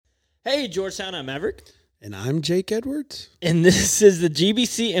Hey, Georgetown, I'm Maverick. And I'm Jake Edwards. And this is the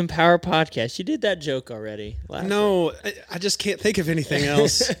GBC Empower Podcast. You did that joke already. No, I just can't think of anything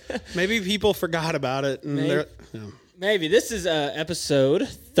else. Maybe people forgot about it. And Maybe. This is episode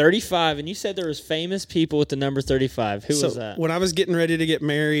 35, and you said there was famous people with the number 35. Who was that? When I was getting ready to get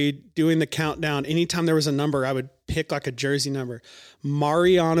married, doing the countdown, anytime there was a number, I would pick like a jersey number.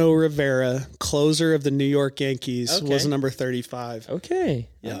 Mariano Rivera, closer of the New York Yankees, was number 35. Okay.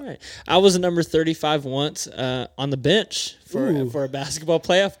 Yeah. All right. I was a number 35 once on the bench for a basketball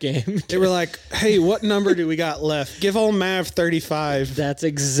playoff game. They were like, hey, what number do we got left? Give old Mav 35. That's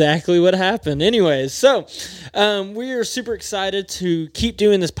exactly what happened. Anyways, so we are super excited to keep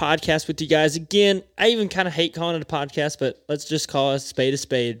doing this podcast with you guys. Again, I even kind of hate calling it a podcast, but let's just call a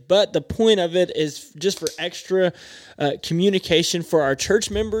spade. But the point of it is just for extra communication for our church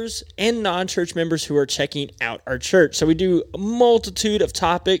members and non-church members who are checking out our church. So we do a multitude of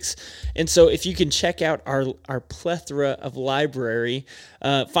topics. And so if you can check out our plethora of library,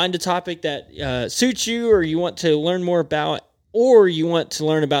 find a topic that suits you or you want to learn more about, or you want to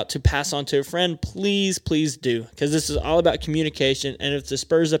learn about to pass on to a friend, please do. Because this is all about communication. And if this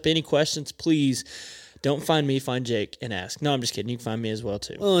spurs up any questions, please don't find me, find Jake and ask. No, I'm just kidding. You can find me as well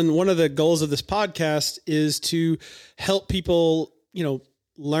too. Well, and one of the goals of this podcast is to help people,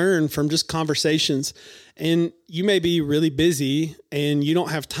 learn from just conversations. And you may be really busy and you don't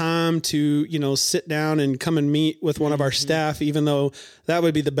have time to, sit down and come and meet with one of our staff, even though that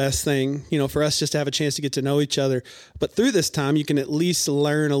would be the best thing, for us just to have a chance to get to know each other. But through this time, you can at least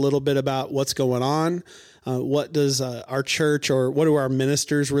learn a little bit about what's going on. What does our church or what do our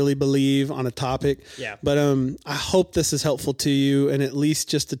ministers really believe on a topic? Yeah. But I hope this is helpful to you and at least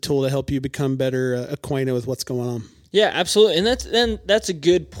just a tool to help you become better acquainted with what's going on. Yeah, absolutely. And that's a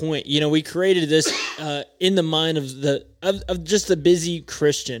good point. We created this in the mind of just a busy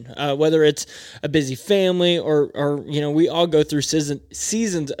Christian, whether it's a busy family or we all go through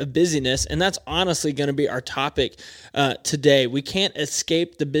seasons of busyness, and that's honestly going to be our topic today. We can't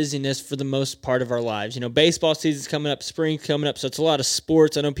escape the busyness for the most part of our lives. Baseball season's coming up, spring's coming up, so it's a lot of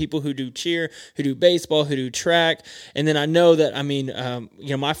sports. I know people who do cheer, who do baseball, who do track, and then I know that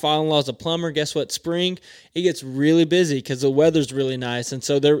my father-in-law is a plumber. Guess what? Spring, it gets really busy because the weather's really nice, and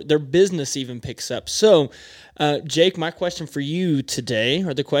so their business even picks up. So, Jake, my question for you today,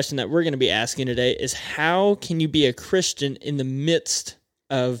 or the question that we're going to be asking today, is how can you be a Christian in the midst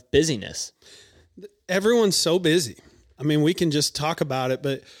of busyness? Everyone's so busy. We can just talk about it,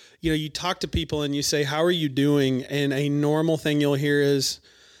 but you talk to people and you say, how are you doing? And a normal thing you'll hear is,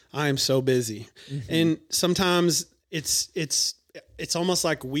 I am so busy. Mm-hmm. And sometimes it's almost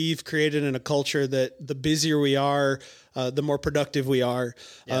like we've created in a culture that the busier we are, the more productive we are.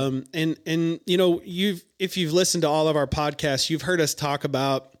 Yeah. If you've listened to all of our podcasts, you've heard us talk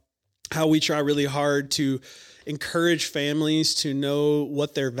about how we try really hard to encourage families to know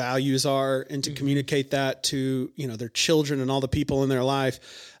what their values are and to communicate that to, their children and all the people in their life.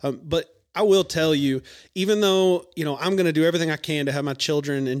 But I will tell you, even though, I'm going to do everything I can to have my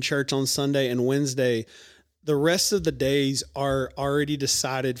children in church on Sunday and Wednesday, the rest of the days are already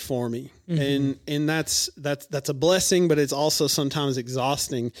decided for me. Mm-hmm. And that's a blessing, but it's also sometimes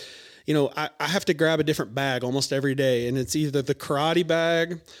exhausting. I have to grab a different bag almost every day, and it's either the karate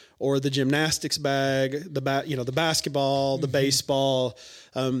bag or the gymnastics bag, the basketball, the baseball,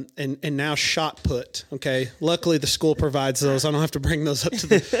 and now shot put. Okay. Luckily the school provides those. I don't have to bring those up to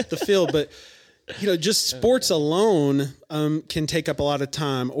the field, but just sports alone, can take up a lot of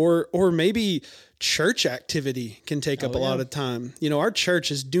time, or maybe church activity can take up a lot of time. Our church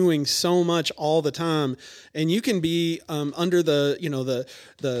is doing so much all the time, and you can be under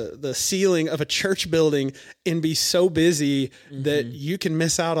the ceiling of a church building and be so busy that you can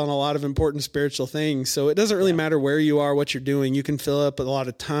miss out on a lot of important spiritual things. So it doesn't really matter where you are, what you're doing, you can fill up a lot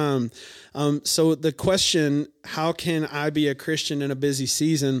of time. So the question, how can I be a Christian in a busy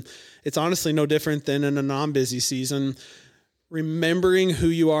season? It's honestly no different than in a non-busy season. Remembering who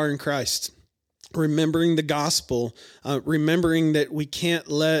you are in Christ. Remembering the gospel, remembering that we can't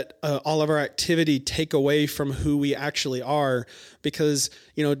let all of our activity take away from who we actually are, because,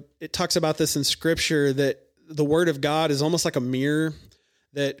 it talks about this in Scripture that the Word of God is almost like a mirror,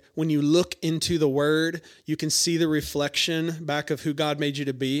 that when you look into the Word, you can see the reflection back of who God made you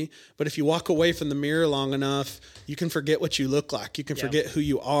to be. But if you walk away from the mirror long enough, you can forget what you look like. You can forget who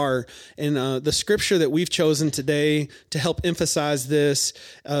you are. And the scripture that we've chosen today to help emphasize this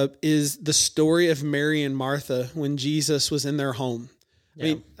is the story of Mary and Martha when Jesus was in their home.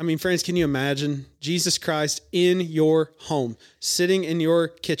 Yeah. I mean, friends, can you imagine Jesus Christ in your home, sitting in your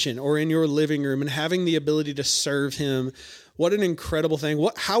kitchen or in your living room and having the ability to serve him? What an incredible thing.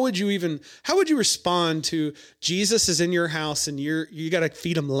 How would you respond to Jesus is in your house and you got to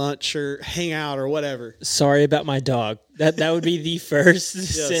feed him lunch or hang out or whatever? Sorry about my dog. That would be the first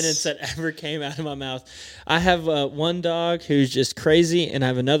sentence that ever came out of my mouth. I have one dog who's just crazy, and I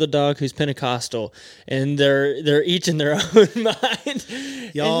have another dog who's Pentecostal, and they're each in their own mind.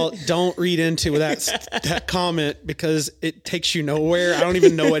 Y'all don't read into that comment because it takes you nowhere. I don't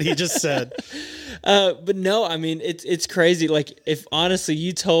even know what he just said. But no, I mean it's crazy. Like if honestly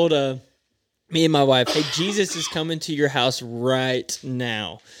you told me and my wife, hey, Jesus is coming to your house right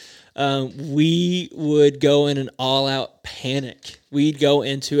now, we would go in an all-out panic. We'd go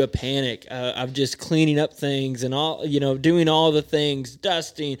into a panic of just cleaning up things and all, doing all the things,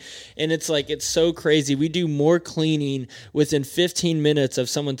 dusting. And it's like, it's so crazy. We do more cleaning within 15 minutes of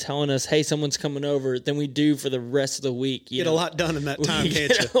someone telling us, hey, someone's coming over, than we do for the rest of the week. Get a lot done in that time, can't you?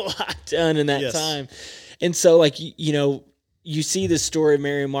 Get a lot done in that time. And so like, you see the story of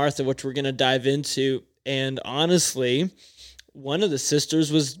Mary and Martha, which we're going to dive into. And honestly, one of the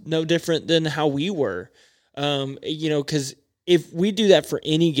sisters was no different than how we were, because if we do that for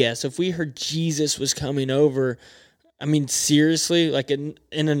any guest, if we heard Jesus was coming over, I mean, seriously, like in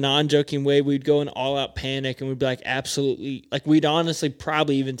a non-joking way, we'd go in all-out panic and we'd be like, absolutely, like we'd honestly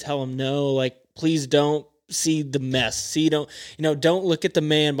probably even tell him, no, like, please don't see the mess. Don't look at the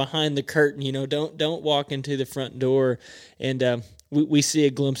man behind the curtain, don't walk into the front door. And we see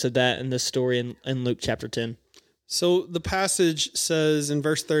a glimpse of that in this story in Luke chapter 10. So the passage says in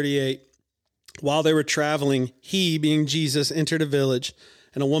verse 38, while they were traveling, he, being Jesus, entered a village,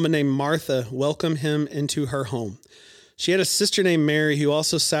 and a woman named Martha welcomed him into her home. She had a sister named Mary who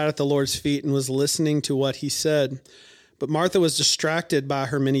also sat at the Lord's feet and was listening to what he said. But Martha was distracted by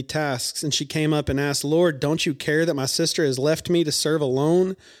her many tasks, and she came up and asked, Lord, don't you care that my sister has left me to serve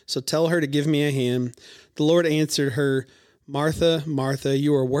alone? So tell her to give me a hand. The Lord answered her, Martha, Martha,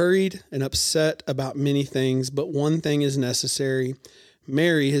 you are worried and upset about many things, but one thing is necessary.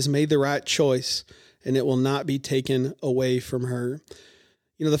 Mary has made the right choice, and it will not be taken away from her.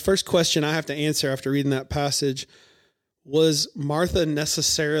 The first question I have to answer after reading that passage, was Martha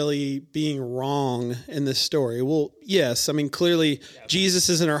necessarily being wrong in this story? Well, yes. I mean, clearly Jesus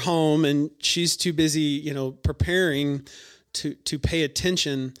is in her home, and she's too busy, preparing to pay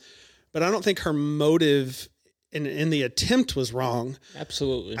attention. But I don't think her motive in the attempt was wrong.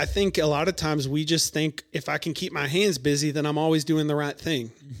 Absolutely. I think a lot of times we just think if I can keep my hands busy, then I'm always doing the right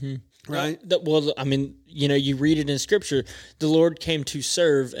thing. Mm-hmm. Right? Well, I mean, you read it in Scripture, the Lord came to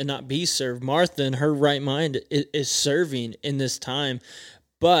serve and not be served. Martha, in her right mind, is serving in this time,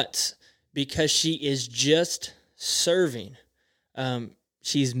 but because she is just serving,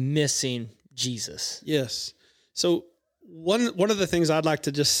 she's missing Jesus. Yes. So one of the things I'd like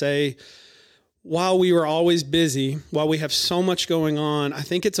to just say, while we were always busy, while we have so much going on, I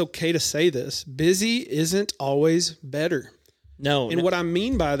think it's okay to say this. Busy isn't always better. No. And what I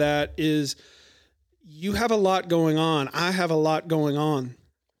mean by that is you have a lot going on. I have a lot going on.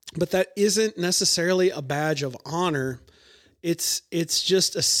 But that isn't necessarily a badge of honor. It's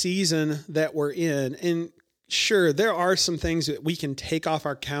just a season that we're in. And sure, there are some things that we can take off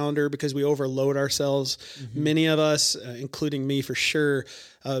our calendar because we overload ourselves. Mm-hmm. Many of us, including me for sure,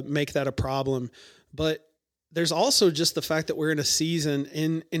 make that a problem. But there's also just the fact that we're in a season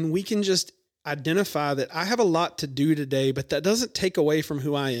and we can just identify that I have a lot to do today, but that doesn't take away from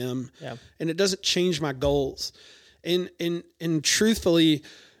who I am. Yeah. And it doesn't change my goals. And truthfully,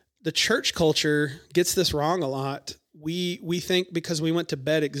 the church culture gets this wrong a lot. We think because we went to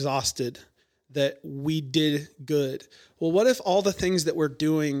bed exhausted that we did good. Well, what if all the things that we're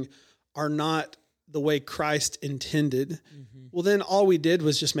doing are not the way Christ intended? Mm-hmm. Well, then all we did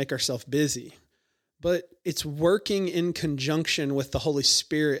was just make ourselves busy. But it's working in conjunction with the Holy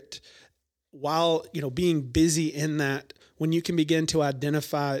Spirit while, being busy in that, when you can begin to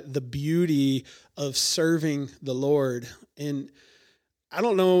identify the beauty of serving the Lord. And I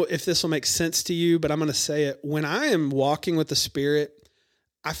don't know if this will make sense to you, but I'm going to say it. When I am walking with the Spirit,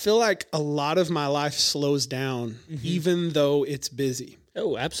 I feel like a lot of my life slows down, mm-hmm. even though it's busy.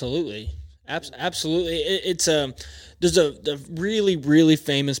 Oh, absolutely. Absolutely. It's there's a really, really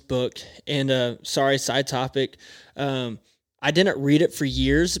famous book, and sorry, side topic. I didn't read it for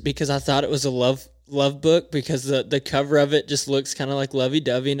years because I thought it was a love book because the cover of it just looks kind of like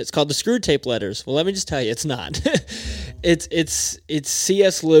lovey-dovey, and it's called The Screw Tape Letters. Well, let me just tell you, it's not. It's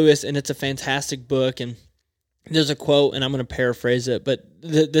C.S. Lewis, and it's a fantastic book, and there's a quote, and I'm going to paraphrase it, but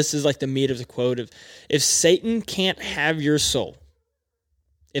this is like the meat of the quote of, if Satan can't have your soul,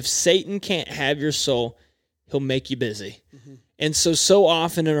 he'll make you busy. Mm-hmm. And so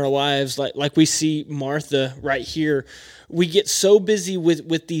often in our lives, like we see Martha right here, we get so busy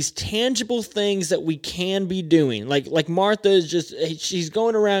with these tangible things that we can be doing. Like Martha is she's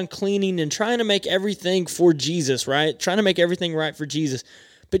going around cleaning and trying to make everything for Jesus, right? Trying to make everything right for Jesus.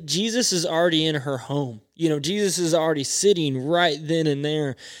 But Jesus is already in her home. Jesus is already sitting right then and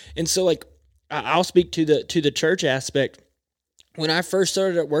there. And so like I'll speak to the church aspect. When I first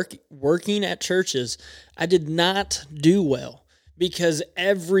started working at churches, I did not do well because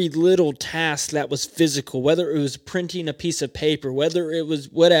every little task that was physical, whether it was printing a piece of paper, whether it was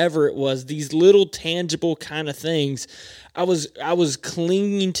whatever it was, these little tangible kind of things, I was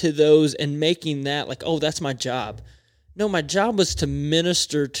clinging to those and making that like, oh, that's my job. No, my job was to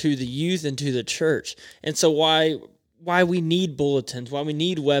minister to the youth and to the church. And so why we need bulletins, why we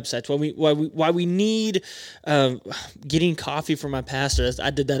need websites, why we need getting coffee from my pastor.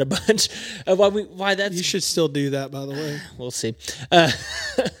 I did that a bunch. Why that's you should still do that, by the way. We'll see.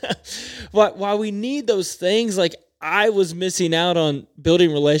 Why we need those things, like I was missing out on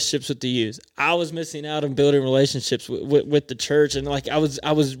building relationships with the youth. I was missing out on building relationships with the church, and like I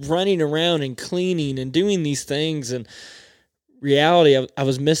was running around and cleaning and doing these things, and reality, I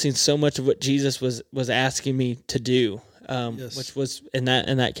was missing so much of what Jesus was asking me to do, yes. Which was in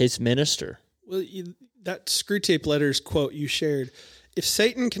that case minister. Well, that Screwtape Letters quote you shared: if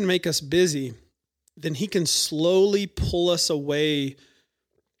Satan can make us busy, then he can slowly pull us away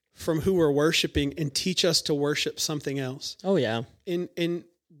from who we're worshiping and teach us to worship something else. Oh yeah, and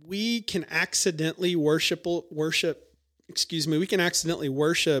we can accidentally worship. We can accidentally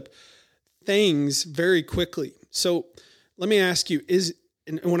worship things very quickly. So let me ask you,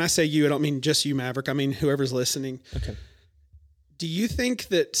 and when I say you, I don't mean just you, Maverick. I mean whoever's listening. Okay. Do you think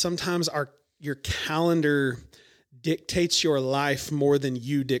that sometimes your calendar dictates your life more than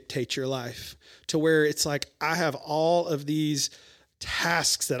you dictate your life? To where it's like, I have all of these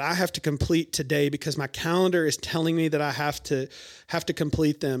tasks that I have to complete today because my calendar is telling me that I have to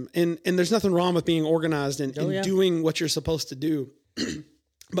complete them. And there's nothing wrong with being organized and doing what you're supposed to do.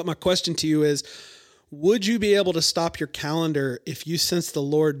 But my question to you is, would you be able to stop your calendar if you sense the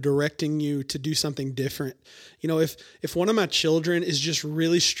Lord directing you to do something different? If one of my children is just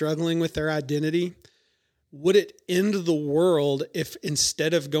really struggling with their identity, would it end the world if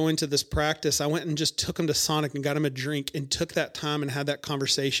instead of going to this practice, I went and just took them to Sonic and got them a drink and took that time and had that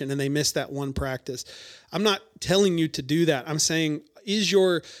conversation and they missed that one practice? I'm not telling you to do that. I'm saying, is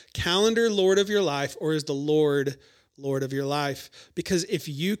your calendar Lord of your life, or is the Lord of your life? Because if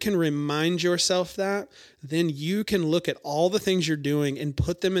you can remind yourself that, then you can look at all the things you're doing and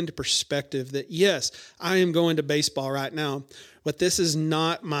put them into perspective that, yes, I am going to baseball right now, but this is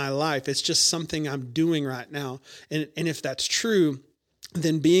not my life. It's just something I'm doing right now. And if that's true,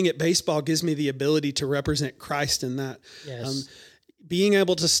 then being at baseball gives me the ability to represent Christ in that. Yes. Being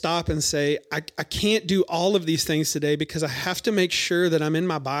able to stop and say, I can't do all of these things today because I have to make sure that I'm in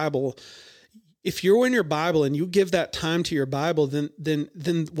my Bible. If you're in your Bible and you give that time to your Bible,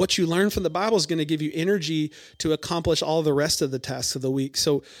 then what you learn from the Bible is going to give you energy to accomplish all the rest of the tasks of the week.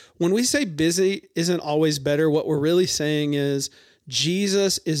 So when we say busy isn't always better, what we're really saying is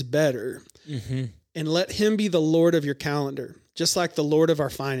Jesus is better. Mm-hmm. And let him be the Lord of your calendar, just like the Lord of our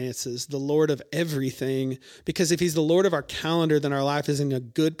finances, the Lord of everything. Because if he's the Lord of our calendar, then our life is in a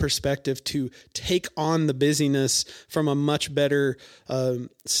good perspective to take on the busyness from a much better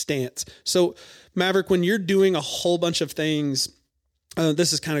stance. So, Maverick, when you're doing a whole bunch of things,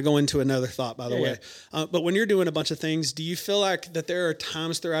 this is kind of going to another thought, by the way. But when you're doing a bunch of things, do you feel like that there are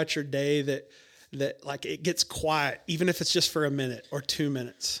times throughout your day that like it gets quiet, even if it's just for a minute or 2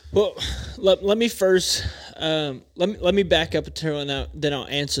 minutes? Well, let me first let me back up until then I'll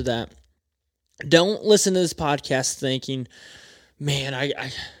answer that. Don't listen to this podcast thinking, man,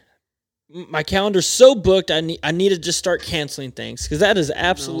 my calendar's so booked, I need to just start canceling things, because that is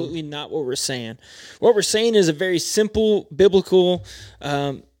absolutely not what we're saying. What we're saying is a very simple biblical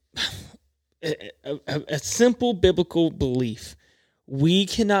a simple biblical belief. We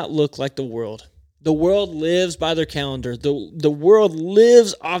cannot look like the world. The world lives by their calendar. The world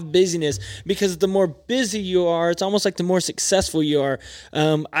lives off busyness, because the more busy you are, it's almost like the more successful you are.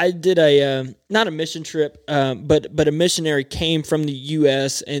 I did not a mission trip, but a missionary came from the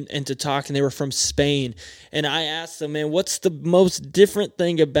U.S. and to talk, and they were from Spain. And I asked them, man, what's the most different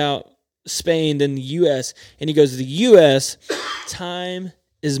thing about Spain than the U.S.? And he goes, the U.S., time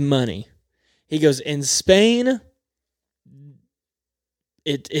is money. He goes, in Spain,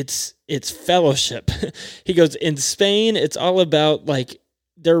 it's fellowship. He goes, in Spain, it's all about like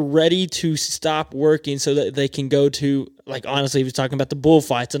they're ready to stop working so that they can go to like honestly, he was talking about the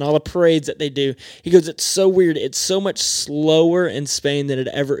bullfights and all the parades that they do. He goes, it's so weird. It's so much slower in Spain than it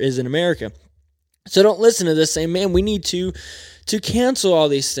ever is in America. So don't listen to this saying, man, we need to cancel all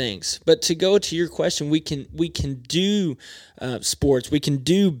these things. But to go to your question, we can do sports, we can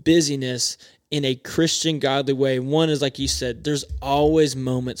do busyness in a Christian, godly way. One is, like you said, there's always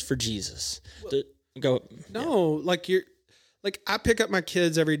moments for Jesus. I pick up my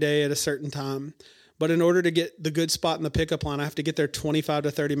kids every day at a certain time, but in order to get the good spot in the pickup line, I have to get there 25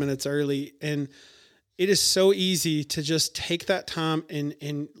 to 30 minutes early. And it is so easy to just take that time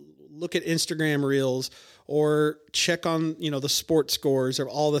and look at Instagram reels or check on, the sports scores or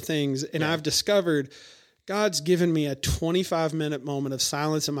all the things. And I've discovered God's given me a 25-minute moment of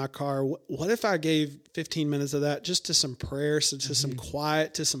silence in my car. What if I gave 15 minutes of that just to some prayer, to some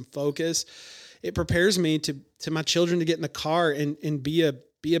quiet, to some focus? It prepares me to my children to get in the car and be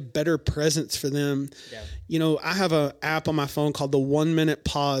a better presence for them. Yeah. I have an app on my phone called the 1 Minute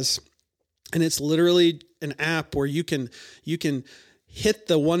Pause, and it's literally an app where you can hit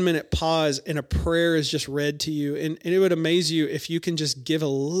the 1 minute pause and a prayer is just read to you. And it would amaze you if you can just give a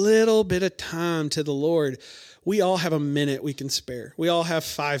little bit of time to the Lord. We all have a minute we can spare. We all have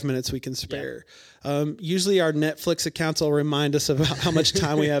 5 minutes we can spare. Yeah. Usually our Netflix accounts will remind us about how much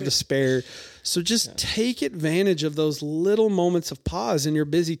time we have to spare. So just take advantage of those little moments of pause in your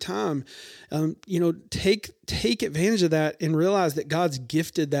busy time. Take advantage of that and realize that God's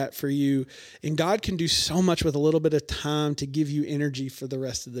gifted that for you. And God can do so much with a little bit of time to give you energy for the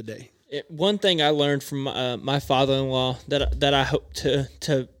rest of the day. One thing I learned from my father-in-law that I hope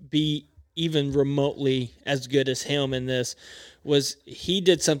to be even remotely as good as him in this was he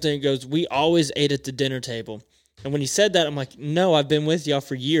did something that goes, we always ate at the dinner table. And when he said that, I'm like, no, I've been with y'all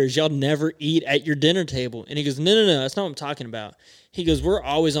for years. Y'all never eat at your dinner table. And he goes, no, that's not what I'm talking about. He goes, we're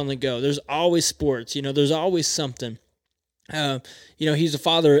always on the go. There's always sports. There's always something. He's a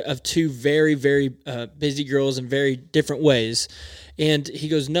father of two very, very busy girls in very different ways. And he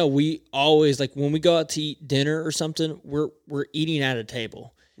goes, no, we always, like when we go out to eat dinner or something, we're eating at a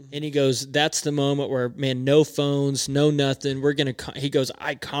table. And he goes, that's the moment where, man, no phones, no nothing. He goes,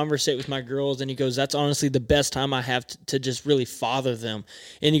 I conversate with my girls. And he goes, that's honestly the best time I have to just really father them.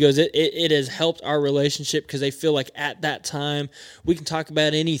 And he goes, it has helped our relationship because they feel like at that time we can talk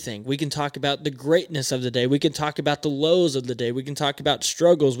about anything. We can talk about the greatness of the day. We can talk about the lows of the day. We can talk about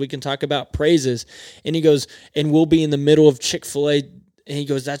struggles. We can talk about praises. And he goes, and we'll be in the middle of Chick-fil-A. And he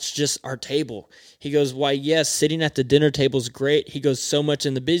goes, that's just our table. He goes, why, yes, sitting at the dinner table is great. He goes, so much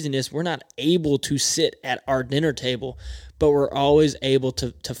in the busyness, we're not able to sit at our dinner table, but we're always able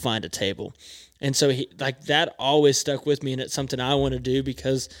to find a table. And so that always stuck with me, and it's something I want to do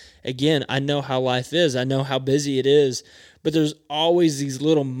because, again, I know how life is. I know how busy it is, but there's always these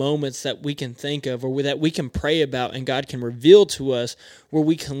little moments that we can think of or that we can pray about and God can reveal to us where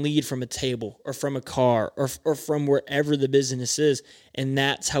we can lead from a table or from a car or from wherever the business is, and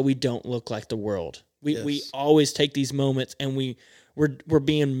that's how we don't look like the world. We always take these moments and we're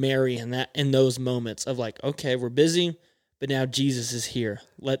being merry in those moments of like, okay, we're busy, but now Jesus is here.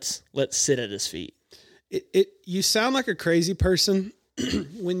 Let's sit at his feet. You sound like a crazy person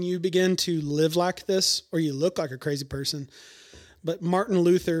when you begin to live like this, or you look like a crazy person. But Martin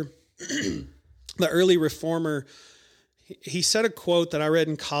Luther, the early reformer, he said a quote that I read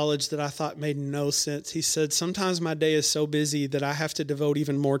in college that I thought made no sense. He said, sometimes my day is so busy that I have to devote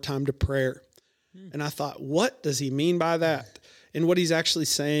even more time to prayer. And I thought, what does he mean by that? And what he's actually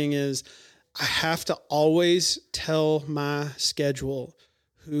saying is, I have to always tell my schedule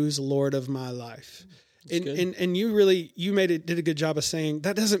who's Lord of my life. And you did a good job of saying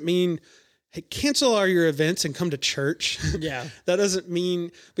that doesn't mean, hey, cancel all your events and come to church. Yeah. That doesn't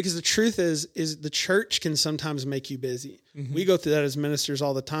mean, because the truth is the church can sometimes make you busy. Mm-hmm. We go through that as ministers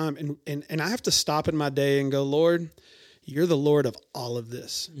all the time. And I have to stop in my day and go, Lord, you're the Lord of all of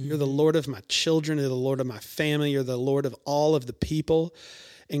this. Mm-hmm. You're the Lord of my children. You're the Lord of my family. You're the Lord of all of the people.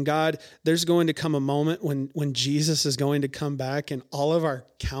 And God, there's going to come a moment when Jesus is going to come back and all of our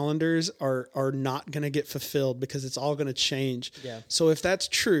calendars are not going to get fulfilled because it's all going to change. Yeah. So if that's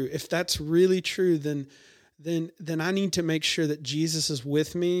true, if that's really true, then I need to make sure that Jesus is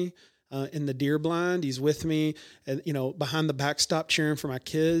with me in the deer blind. He's with me, behind the backstop cheering for my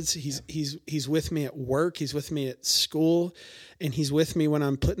kids. He's with me at work. He's with me at school, and he's with me when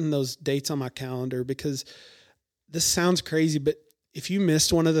I'm putting those dates on my calendar. Because this sounds crazy, but if you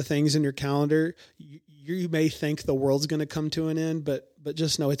missed one of the things in your calendar, you may think the world's going to come to an end, but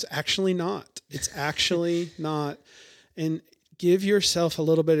just know it's actually not. It's actually not. And give yourself a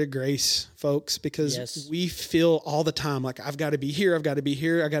little bit of grace, folks, because we feel all the time like I've got to be here, I've got to be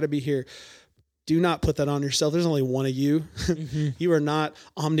here, I got to be here. Do not put that on yourself. There's only one of you. You are not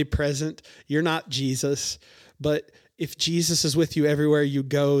omnipresent. You're not Jesus. But if Jesus is with you everywhere you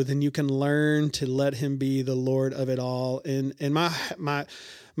go, then you can learn to let him be the Lord of it all. And my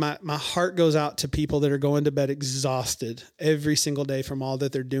heart goes out to people that are going to bed exhausted every single day from all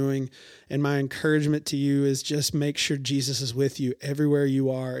that they're doing. And my encouragement to you is just make sure Jesus is with you everywhere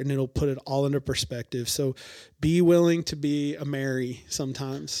you are, and it'll put it all into perspective. So be willing to be a Mary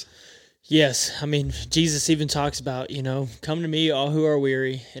sometimes. Yes. I mean, Jesus even talks about, come to me, all who are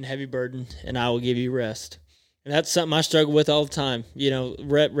weary and heavy burdened, and I will give you rest. And that's something I struggle with all the time.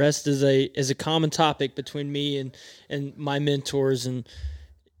 Rest is a common topic between me and my mentors, and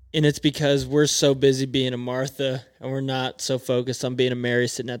it's because we're so busy being a Martha, and we're not so focused on being a Mary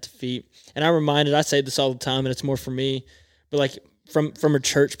sitting at the feet. And I say this all the time, and it's more for me, but like from a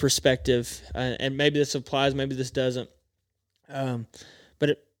church perspective, and maybe this applies, maybe this doesn't.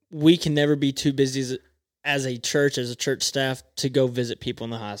 We can never be too busy as a church staff to go visit people in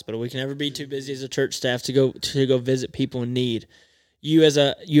the hospital. We can never be too busy as a church staff to go visit people in need. You as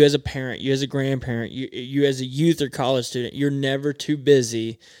a parent, you as a grandparent, you as a youth or college student, you're never too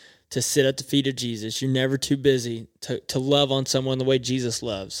busy to sit at the feet of Jesus. You're never too busy to love on someone the way Jesus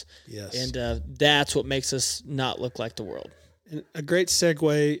loves. Yes. And that's what makes us not look like the world. And a great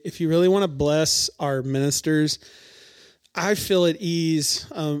segue, if you really want to bless our ministers, I feel at ease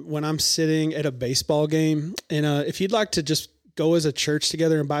when I'm sitting at a baseball game. And if you'd like to just go as a church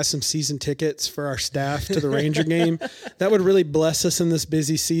together and buy some season tickets for our staff to the Ranger game, that would really bless us in this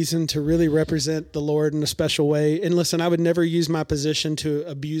busy season to really represent the Lord in a special way. And listen, I would never use my position to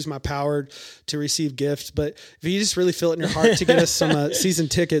abuse my power to receive gifts. But if you just really feel it in your heart to get us some season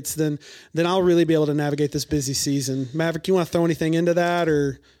tickets, then I'll really be able to navigate this busy season. Maverick, you want to throw anything into that,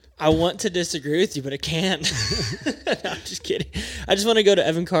 or? I want to disagree with you, but I can't. No, I'm just kidding. I just want to go to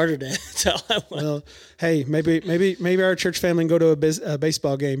Evan Carter Day. That's all I want. Well, hey, maybe our church family can go to a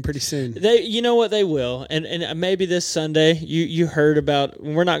baseball game pretty soon. You know what, they will, and maybe this Sunday you heard about.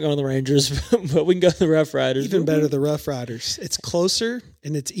 We're not going to the Rangers, but we can go to the Rough Riders. Even better, the Rough Riders. It's closer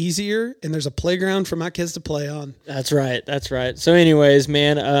and it's easier, and there's a playground for my kids to play on. That's right. So, anyways,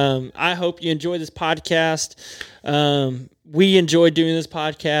 man, I hope you enjoy this podcast. We enjoy doing this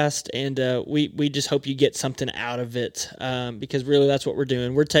podcast, and we just hope you get something out of it, because really that's what we're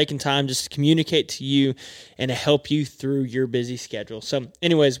doing. We're taking time just to communicate to you and to help you through your busy schedule. So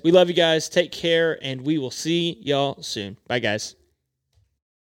anyways, we love you guys. Take care, and we will see y'all soon. Bye, guys.